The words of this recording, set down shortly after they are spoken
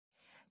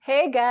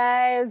Hey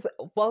guys,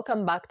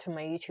 welcome back to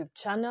my YouTube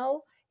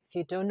channel. If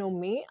you don't know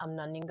me, I'm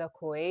Naninga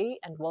Koei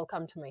and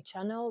welcome to my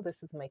channel.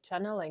 This is my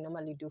channel. I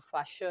normally do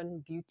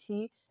fashion,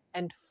 beauty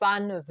and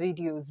fun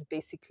videos.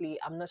 Basically,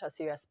 I'm not a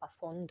serious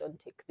person. Don't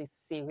take this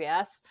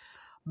serious.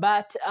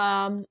 But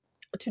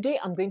today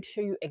I'm going to show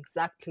you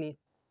exactly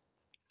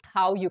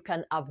how you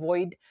can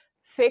avoid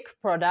fake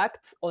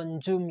products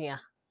on Jumia.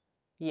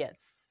 Yes.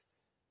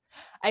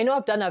 I know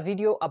I've done a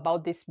video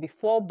about this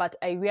before, but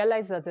I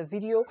realized that the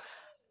video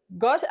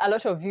got a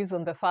lot of views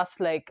on the first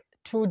like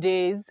 2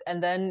 days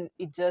and then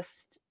it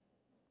just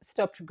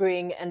stopped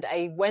growing, and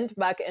I went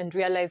back and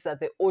realized that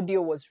the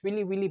audio was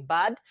really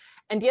bad,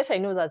 and yet I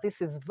know that this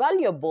is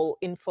valuable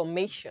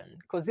information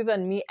because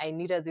even me, I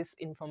needed this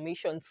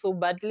information so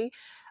badly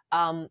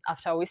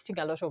after wasting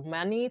a lot of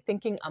money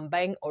thinking I'm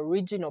buying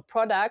original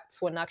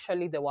products when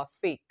actually they were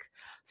fake.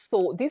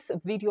 So this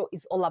video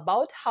is all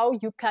about how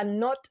you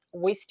cannot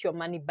waste your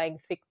money buying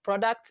fake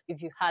products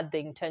if you had the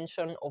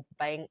intention of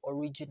buying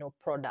original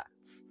products.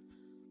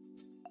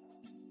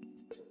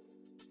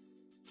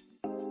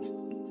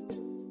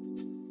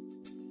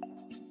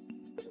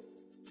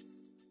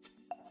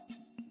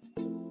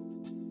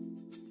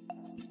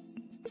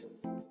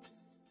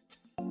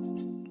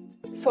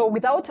 So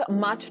without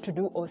much to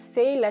do or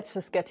say, let's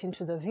just get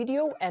into the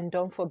video, and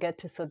don't forget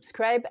to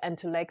subscribe and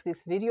to like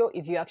this video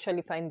if you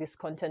actually find this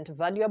content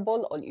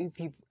valuable or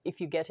if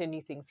you get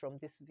anything from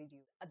this video.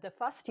 The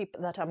first tip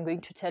that I'm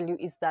going to tell you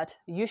is that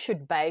you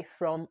should buy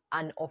from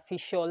an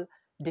official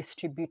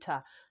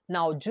distributor.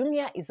 Now,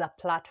 Jumia is a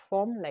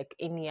platform like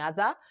any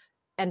other,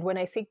 and when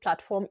I say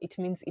platform, it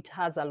means it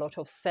has a lot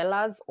of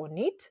sellers on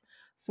it.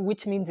 So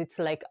which means it's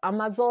like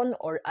Amazon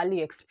or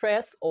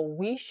AliExpress or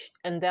Wish,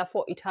 and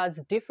therefore it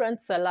has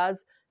different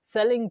sellers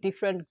selling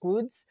different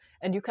goods,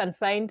 and you can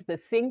find the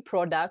same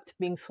product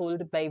being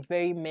sold by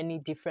very many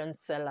different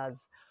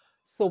sellers.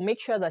 So make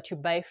sure that you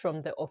buy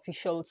from the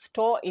official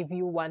store if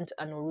you want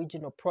an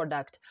original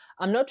product.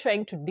 I'm not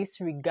trying to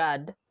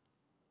disregard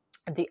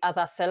the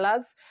other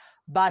sellers,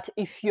 but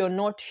if you're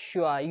not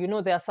sure, you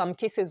know, there are some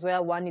cases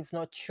where one is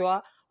not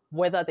sure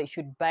whether they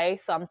should buy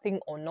something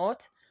or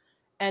not.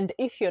 And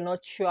if you're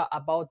not sure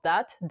about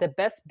that, the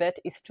best bet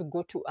is to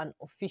go to an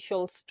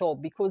official store,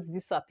 because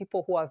these are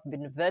people who have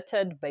been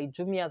vetted by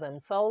Jumia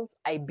themselves.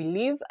 I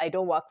believe, I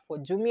don't work for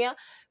Jumia,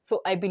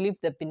 so I believe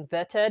they've been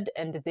vetted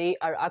and they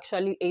are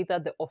actually either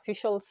the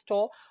official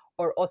store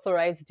or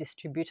authorized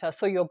distributor.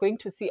 So you're going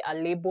to see a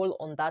label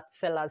on that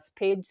seller's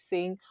page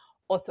saying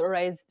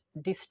authorized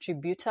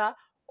distributor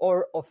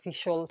or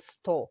official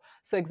store.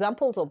 So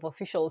examples of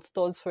official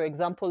stores, for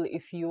example,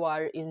 if you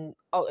are in,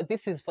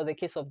 this is for the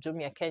case of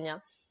Jumia Kenya,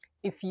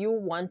 if you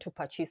want to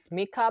purchase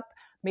makeup,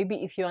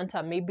 maybe if you want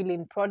a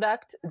Maybelline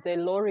product, the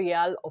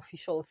L'Oreal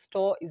official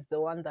store is the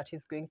one that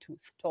is going to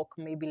stock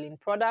Maybelline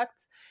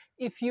products.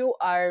 If you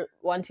are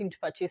wanting to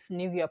purchase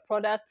Nivea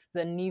products,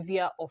 the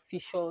Nivea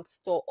official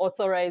store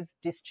authorized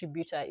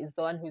distributor is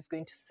the one who is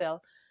going to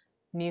sell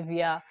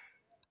Nivea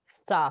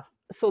stuff.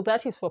 So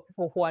that is for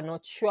people who are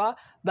not sure,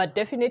 but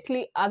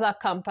definitely other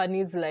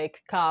companies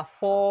like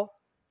Carrefour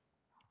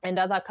and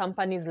other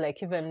companies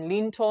like even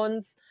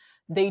Linton's,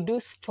 they do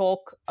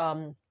stock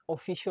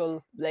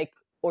official, like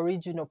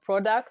original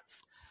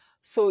products.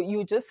 So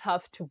you just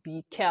have to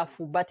be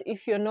careful. But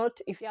if you're not,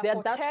 if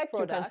they're that tech,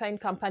 you can find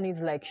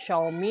companies like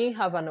Xiaomi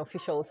have an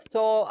official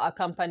store, a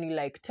company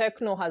like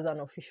Techno has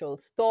an official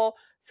store,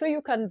 so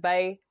you can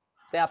buy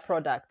their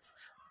products.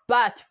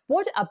 But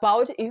what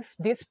about if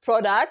these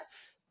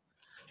products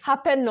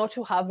happen not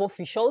to have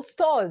official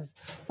stores?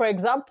 For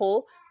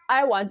example,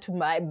 I want to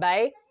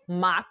buy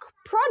MAC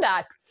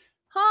products.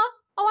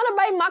 I want to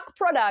buy MAC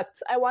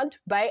products. I want to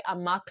buy a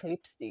MAC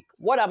lipstick.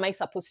 What am I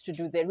supposed to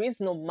do? There is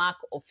no MAC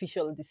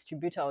official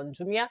distributor on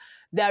Jumia.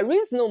 There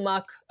is no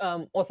MAC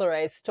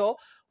authorized store.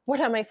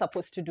 What am I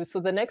supposed to do? So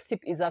the next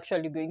tip is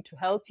actually going to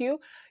help you.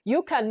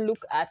 You can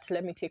look at,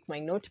 let me take my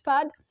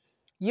notepad.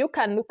 You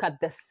can look at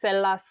the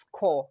seller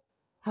score.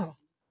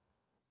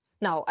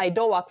 Now, I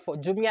don't work for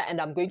Jumia,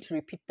 and I'm going to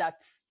repeat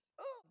that,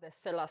 the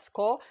seller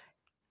score.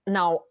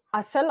 Now,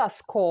 a seller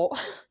score,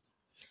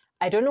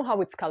 I don't know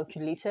how it's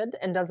calculated.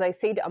 And as I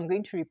said, I'm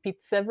going to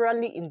repeat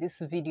severally in this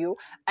video.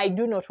 I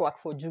do not work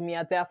for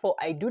Jumia. Therefore,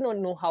 I do not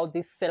know how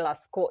this seller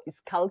score is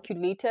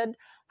calculated.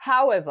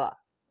 However,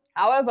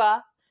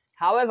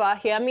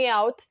 hear me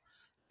out.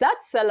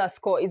 That seller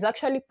score is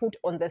actually put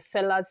on the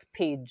seller's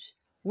page,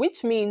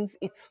 which means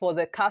it's for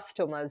the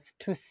customers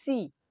to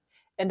see.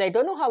 And I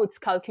don't know how it's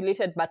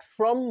calculated, but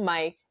from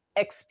my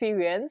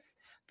experience,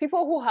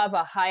 people who have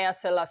a higher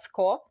seller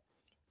score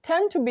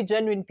tend to be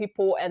genuine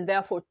people and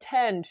therefore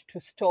tend to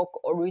stock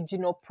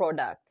original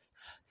products.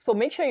 So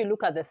make sure you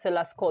look at the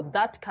seller score.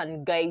 That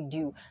can guide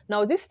you.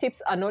 Now, these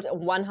tips are not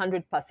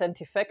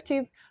 100%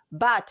 effective,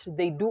 but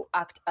they do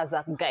act as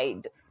a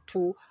guide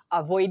to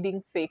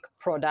avoiding fake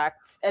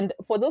products. And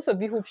for those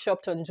of you who've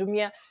shopped on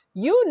Jumia,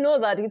 you know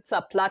that it's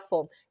a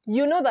platform.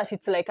 You know that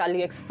it's like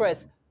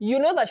AliExpress. You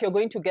know that you're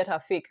going to get a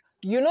fake.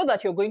 You know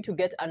that you're going to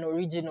get an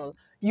original.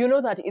 You know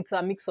that it's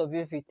a mix of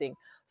everything.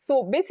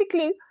 So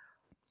basically,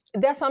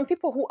 there are some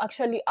people who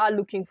actually are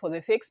looking for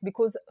the fakes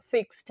because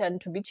fakes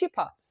tend to be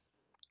cheaper.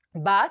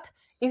 But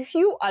if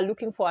you are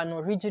looking for an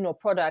original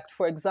product,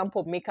 for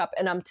example, makeup,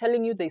 and I'm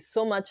telling you, there's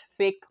so much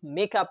fake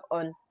makeup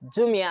on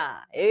Jumia.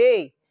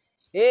 Hey,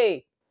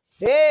 hey,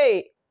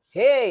 hey,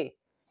 hey,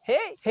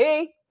 hey,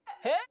 hey,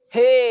 hey,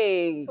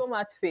 hey. So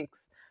much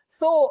fakes.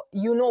 So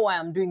you know why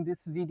I'm doing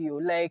this video.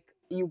 Like,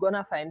 you're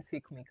gonna find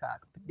fake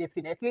makeup,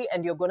 definitely,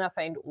 and you're gonna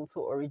find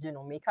also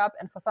original makeup.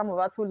 And for some of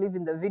us who live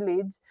in the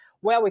village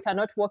where we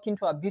cannot walk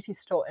into a beauty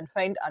store and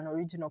find an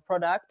original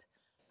product,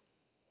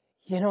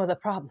 you know the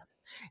problem.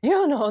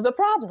 You know the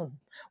problem.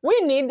 We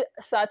need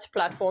such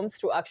platforms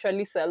to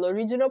actually sell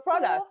original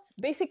products.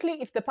 So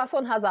basically, if the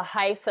person has a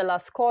high seller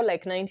score,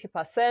 like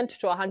 90%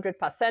 to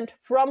 100%,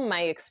 from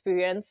my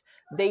experience,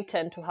 they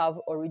tend to have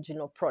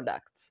original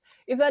products.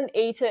 Even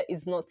 80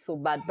 is not so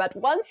bad. But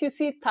once you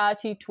see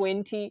 30,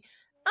 20,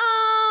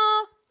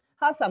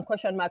 have some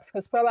question marks,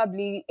 because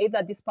probably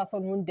either this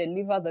person won't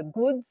deliver the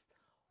goods,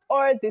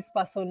 or this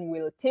person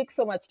will take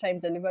so much time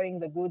delivering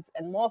the goods,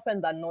 and more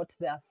often than not,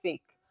 they are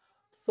fake.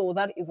 So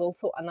that is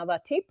also another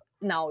tip.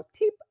 Now,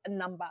 tip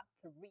number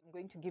 3 I'm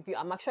going to give you,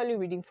 I'm actually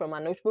reading from a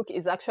notebook,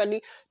 is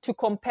actually to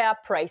compare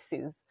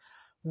prices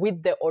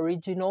with the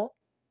original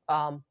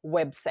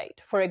website.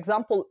 For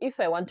example, if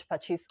I want to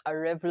purchase a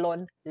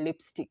Revlon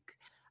lipstick,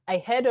 I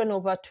head on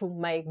over to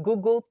my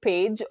Google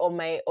page or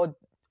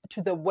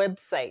to the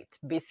website,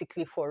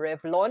 basically, for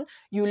Revlon.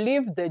 You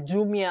leave the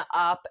Jumia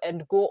app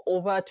and go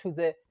over to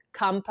the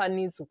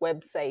company's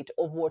website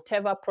of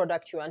whatever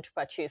product you want to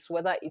purchase,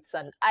 whether it's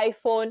an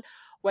iPhone,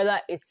 whether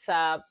it's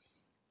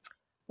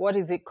what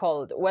is it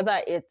called?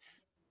 Whether it's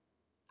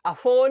a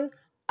phone,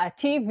 a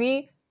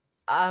TV,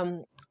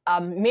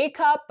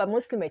 makeup. But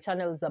mostly my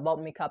channel is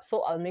about makeup,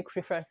 so I'll make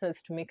references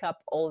to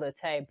makeup all the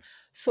time.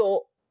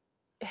 So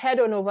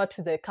head on over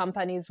to the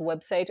company's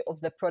website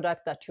of the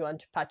product that you want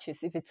to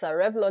purchase. If it's a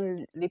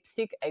Revlon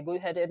lipstick, I go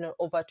ahead and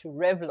over to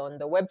Revlon,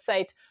 the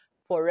website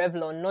for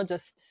Revlon, not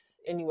just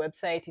any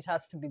website. It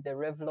has to be the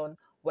Revlon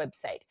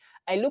website.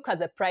 I look at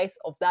the price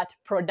of that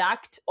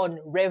product on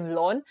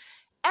Revlon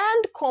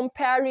and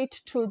compare it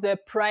to the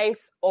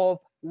price of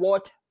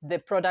what the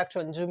product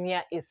on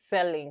Jumia is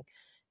selling.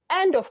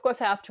 And of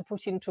course, I have to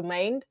put into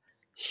mind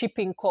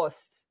shipping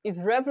costs. If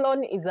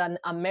Revlon is an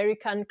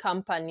American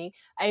company,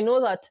 I know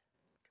that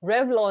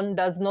Revlon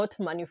does not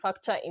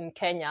manufacture in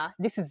Kenya.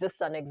 This is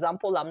just an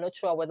example. I'm not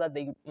sure whether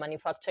they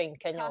manufacture in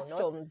Kenya or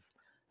not.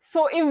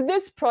 So if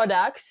this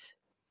product,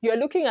 you're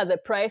looking at the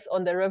price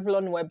on the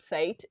Revlon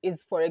website,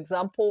 is, for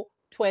example,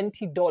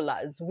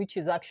 $20, which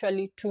is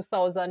actually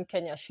 2,000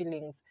 Kenya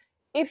shillings.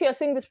 If you're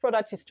seeing this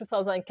product is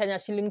 2,000 Kenya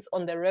shillings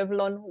on the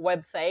Revlon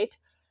website,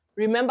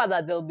 remember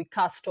that there'll be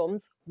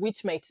customs,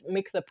 which might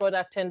make the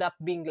product end up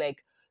being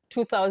like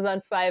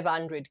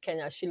 2,500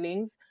 Kenya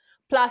shillings,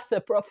 plus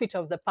the profit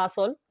of the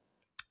person.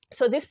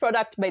 So this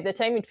product, by the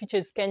time it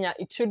reaches Kenya,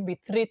 it should be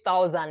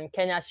 3,000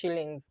 Kenya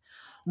shillings.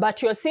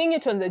 But you're seeing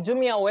it on the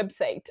Jumia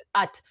website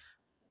at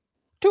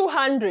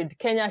 200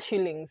 Kenya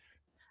shillings,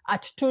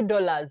 at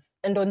 $2.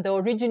 And on the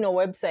original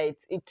website,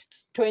 it's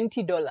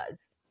 $20.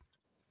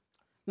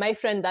 My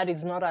friend, that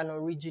is not an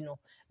original.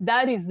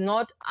 That is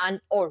not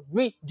an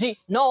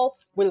original.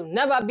 Will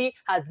never be,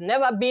 has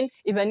never been,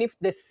 even if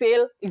the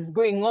sale is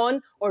going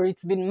on or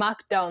it's been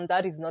marked down,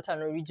 that is not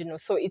an original.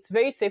 So it's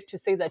very safe to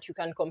say that you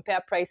can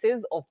compare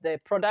prices of the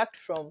product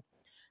from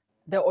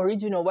the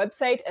original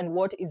website and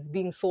what is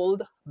being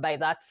sold by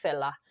that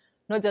seller.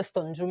 Not just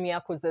on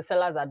Jumia, because the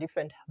sellers are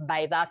different,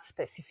 by that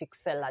specific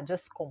seller.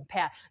 Just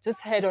compare. Just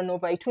head on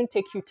over. It won't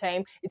take you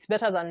time. It's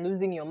better than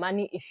losing your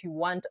money if you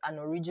want an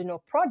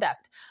original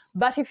product.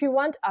 But if you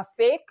want a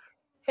fake,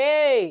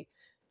 hey,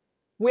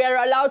 we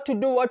are allowed to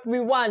do what we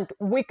want.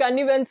 We can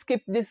even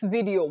skip this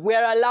video. We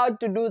are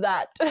allowed to do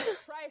that.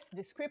 Price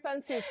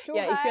discrepancy is too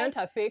high. Yeah, if you want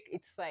a fake,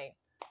 it's fine.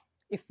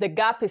 If the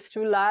gap is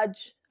too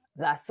large,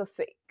 that's a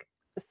fake.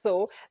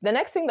 So the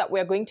next thing that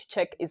we're going to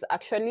check is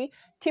actually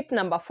tip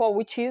number 4,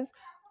 which is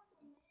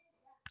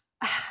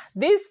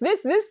this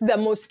is the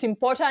most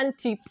important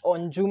tip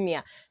on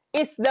Jumia.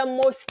 It's the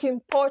most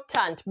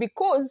important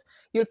because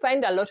you'll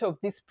find a lot of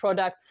these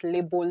products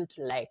labeled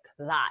like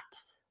that.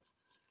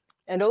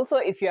 And also,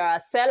 if you're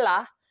a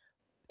seller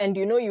and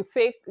you know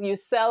you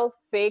sell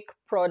fake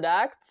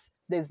products,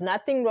 there's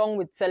nothing wrong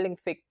with selling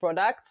fake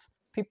products.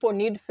 People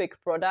need fake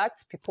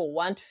products. People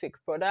want fake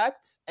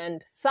products.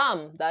 And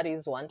some, that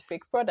is, want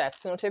fake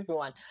products. Not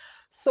everyone.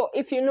 So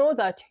if you know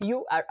that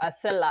you are a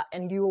seller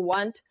and you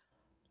want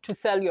to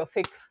sell your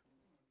fake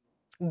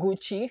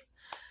Gucci,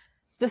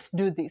 just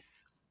do this.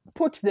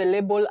 Put the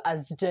label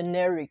as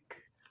generic.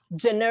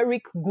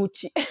 Generic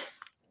Gucci.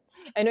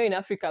 I know in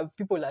Africa,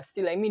 people are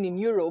still, in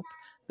Europe,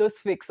 those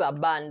fakes are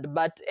banned.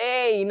 But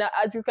hey,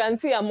 as you can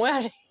see, I'm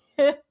wearing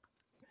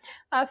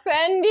a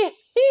Fendi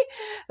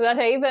that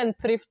I even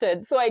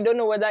thrifted. So I don't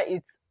know whether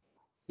it's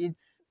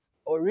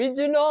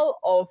original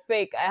or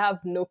fake. I have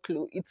no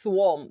clue. It's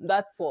warm,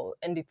 that's all.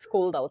 And it's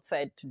cold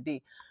outside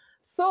today.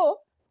 So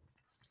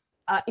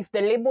if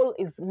the label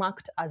is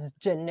marked as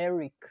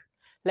generic,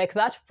 Like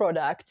that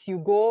product, you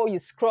go, you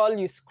scroll,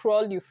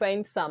 you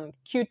find some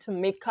cute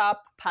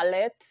makeup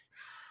palette,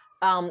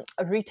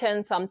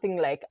 written something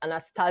like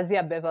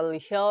Anastasia Beverly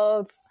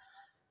Hills,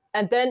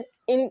 and then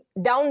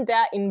down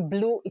there in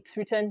blue, it's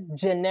written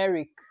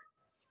generic.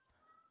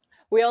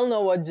 We all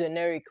know what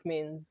generic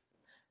means.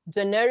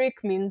 Generic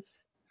means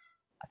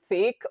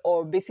fake,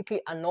 or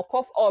basically a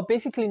knockoff, or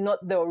basically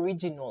not the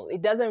original.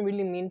 It doesn't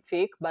really mean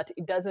fake, but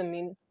it doesn't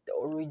mean the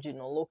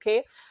original,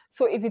 okay?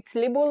 So if it's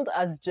labeled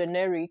as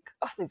generic,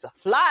 oh, there's a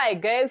fly,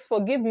 guys,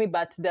 forgive me,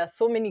 but there are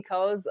so many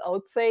cows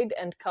outside,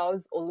 and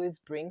cows always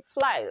bring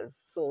flies.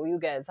 So you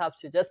guys have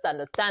to just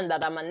understand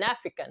that I'm an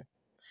African.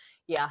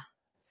 Yeah.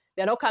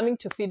 They're not coming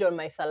to feed on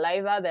my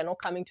saliva. They're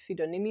not coming to feed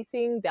on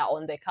anything. They're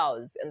on the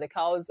cows, and the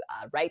cows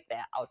are right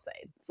there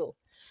outside. So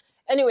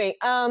anyway,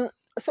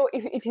 so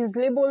if it is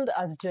labeled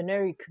as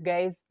generic,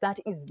 guys,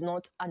 that is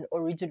not an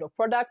original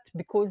product,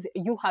 because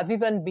you have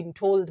even been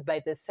told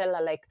by the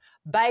seller, like,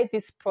 buy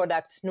this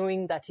product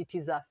knowing that it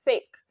is a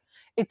fake.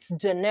 It's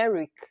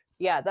generic.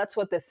 Yeah, that's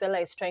what the seller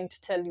is trying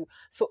to tell you.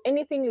 So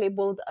anything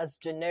labeled as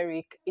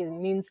generic, it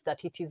means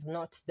that it is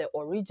not the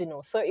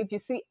original. So if you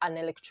see an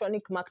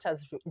electronic marked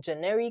as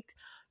generic,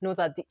 know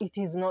that it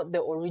is not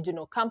the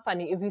original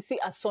company. If you see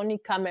a Sony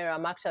camera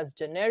marked as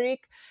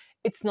generic,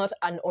 it's not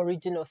an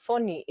original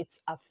Sony, it's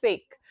a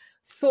fake.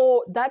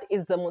 So that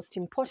is the most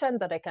important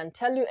that I can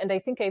tell you. And I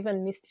think I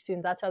even missed it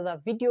in that other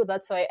video.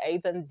 That's why I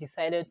even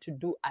decided to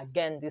do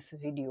again this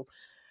video.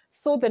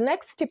 So the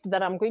next tip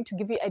that I'm going to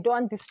give you, I don't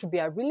want this to be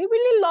a really,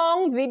 really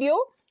long video.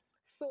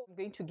 So I'm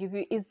going to give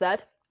you is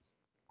that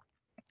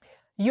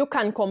you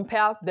can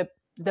compare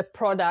the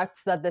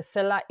products that the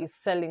seller is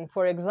selling.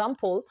 For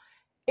example,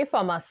 if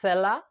I'm a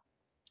seller,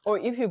 or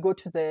if you go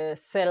to the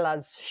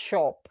seller's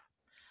shop,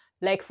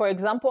 like, for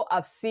example,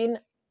 I've seen,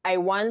 I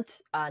want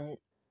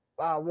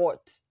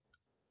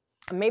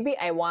maybe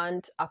I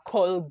want a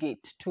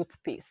Colgate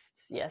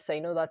toothpaste. Yes, I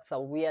know that's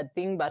a weird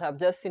thing, but I've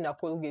just seen a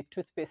Colgate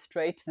toothpaste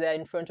right there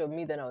in front of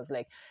me. Then I was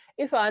like,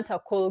 if I want a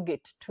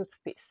Colgate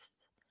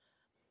toothpaste,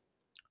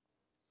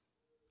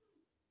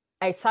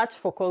 I search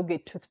for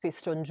Colgate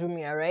toothpaste on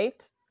Jumia,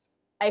 right?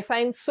 I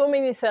find so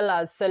many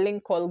sellers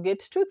selling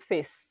Colgate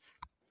toothpaste.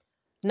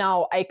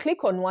 Now, I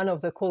click on one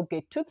of the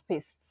Colgate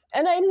toothpastes,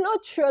 and I'm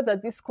not sure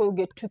that this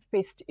Colgate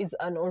toothpaste is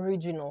an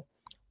original.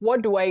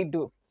 What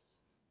do?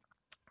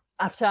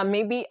 After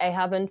maybe I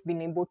haven't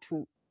been able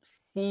to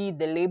see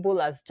the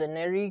label as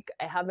generic,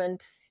 I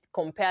haven't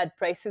compared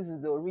prices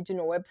with the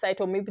original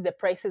website, or maybe the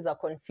prices are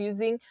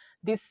confusing,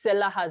 this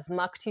seller has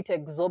marked it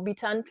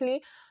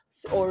exorbitantly,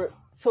 or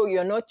so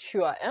you're not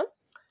sure.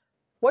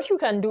 What you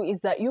can do is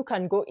that you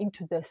can go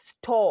into the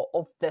store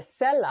of the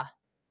seller.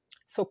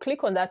 So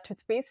click on that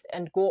toothpaste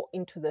and go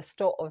into the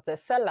store of the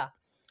seller.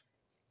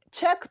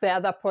 Check the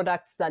other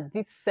products that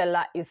this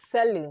seller is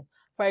selling.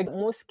 For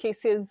most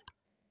cases,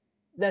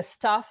 the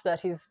stuff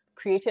that is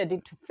created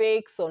into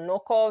fakes or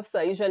knockoffs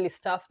are usually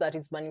stuff that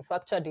is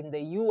manufactured in the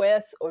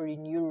US or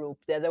in Europe.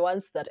 They're the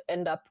ones that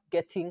end up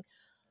getting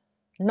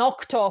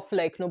knocked off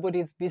like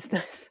nobody's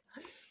business.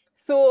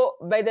 So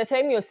by the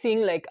time you're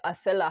seeing like a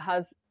seller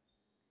has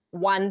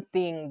one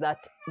thing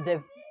that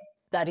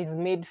is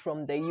made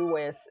from the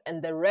US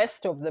and the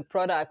rest of the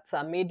products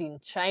are made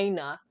in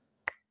China,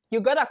 you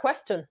gotta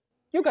question.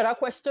 You gotta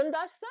question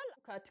that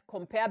seller.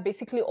 Compare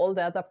basically all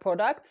the other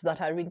products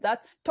that are in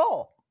that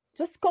store.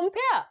 Just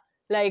compare.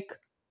 Like,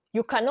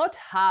 you cannot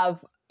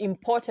have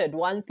imported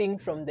one thing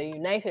from the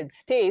United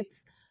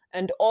States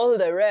and all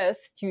the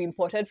rest you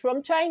imported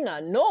from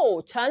China.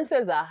 No,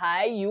 chances are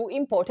high you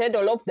imported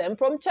all of them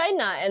from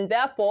China, and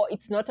therefore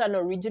it's not an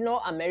original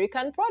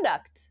American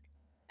product,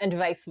 and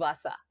vice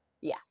versa.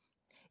 Yeah.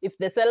 If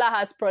the seller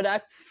has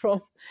products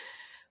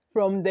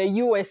from the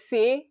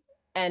USA,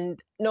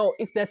 and no,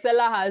 if the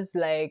seller has,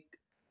 like,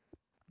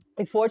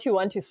 if what you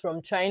want is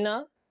from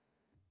China,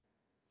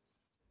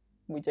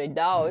 which I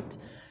doubt,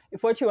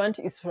 if what you want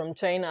is from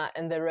China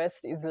and the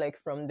rest is like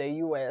from the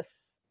US,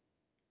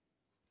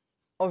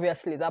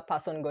 obviously that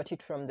person got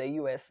it from the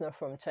US, not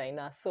from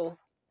China. So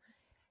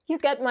you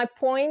get my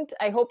point.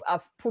 I hope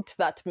I've put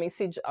that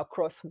message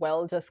across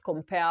well. Just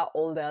compare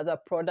all the other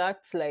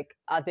products. Like,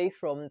 are they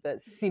from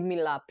the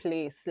similar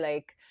place?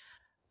 Like,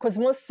 because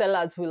most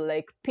sellers will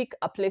like pick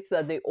a place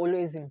that they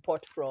always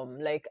import from.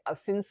 Like, I've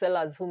seen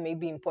sellers who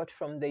maybe import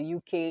from the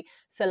UK,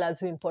 sellers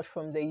who import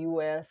from the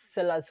US,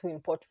 sellers who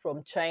import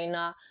from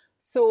China.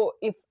 So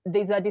if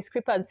there's a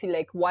discrepancy,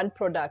 like one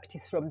product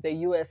is from the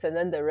US and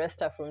then the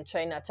rest are from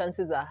China,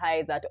 chances are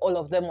high that all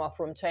of them are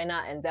from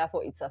China and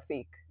therefore it's a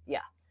fake.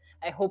 Yeah,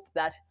 I hope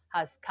that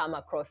has come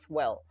across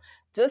well.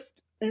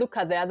 Just look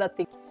at the other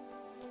thing.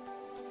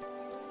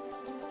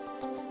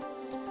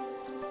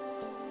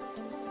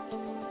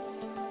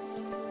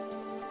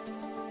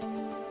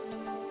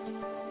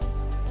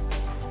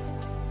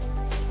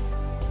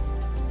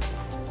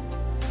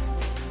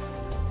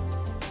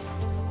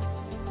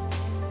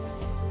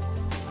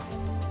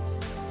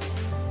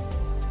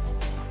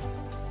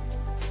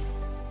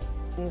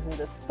 In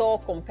the store,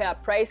 compare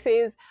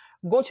prices,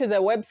 go to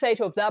the website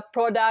of that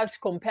product,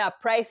 compare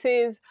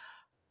prices,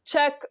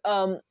 check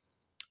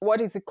what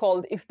is it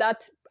called, if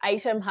that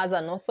item has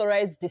an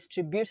authorized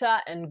distributor,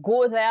 and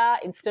go there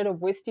instead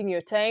of wasting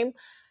your time.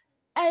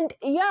 And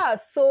yeah,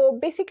 so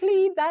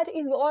basically that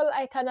is all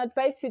I can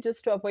advise you,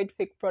 just to avoid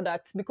fake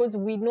products, because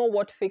we know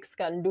what fakes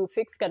can do.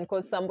 Fakes can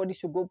cause somebody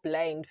to go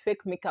blind.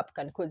 Fake makeup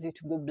can cause you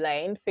to go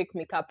blind. Fake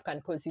makeup can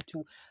cause you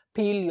to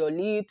peel your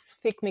lips.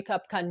 Fake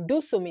makeup can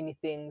do so many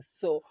things.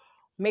 So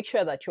make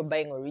sure that you're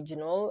buying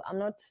original.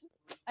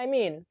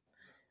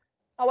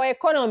 Our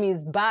economy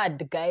is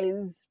bad,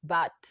 guys,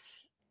 but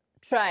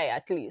try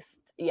at least.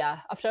 Yeah,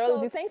 after all,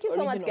 this thank you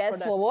so much, guys,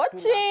 for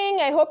products watching.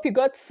 I hope you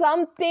got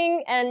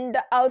something, and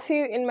I'll see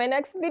you in my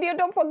next video.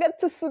 Don't forget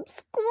to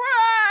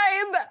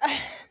subscribe.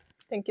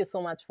 Thank you so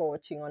much for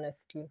watching,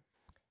 honestly.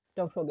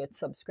 Don't forget to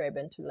subscribe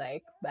and to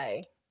like.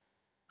 Bye.